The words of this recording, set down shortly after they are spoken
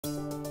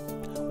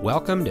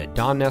Welcome to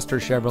Don Nestor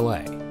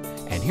Chevrolet,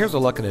 and here's a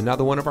look at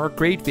another one of our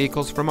great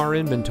vehicles from our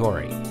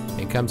inventory.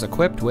 It comes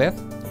equipped with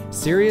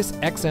Sirius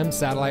XM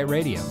satellite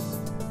radio,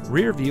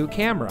 rear view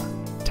camera,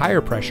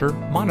 tire pressure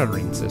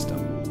monitoring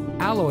system,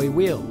 alloy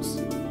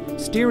wheels,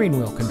 steering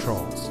wheel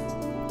controls,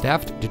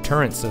 theft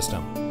deterrent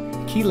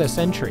system, keyless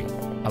entry,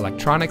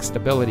 electronic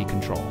stability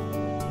control,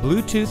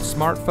 Bluetooth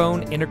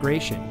smartphone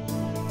integration,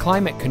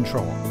 climate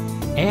control,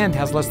 and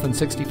has less than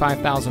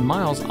 65,000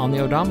 miles on the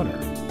odometer.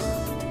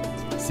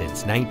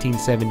 Since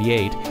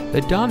 1978,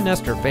 the Don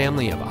Nestor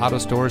family of auto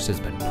stores has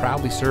been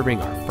proudly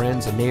serving our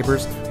friends and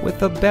neighbors with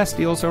the best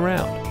deals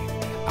around.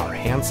 Our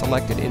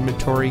hand-selected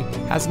inventory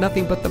has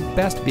nothing but the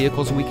best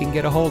vehicles we can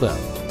get a hold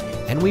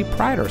of, and we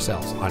pride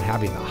ourselves on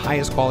having the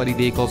highest quality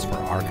vehicles for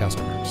our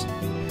customers.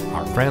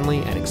 Our friendly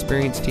and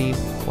experienced team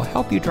will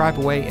help you drive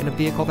away in a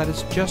vehicle that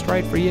is just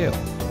right for you.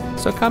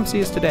 So come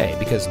see us today,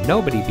 because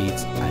nobody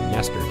beats a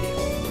Nestor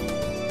deal.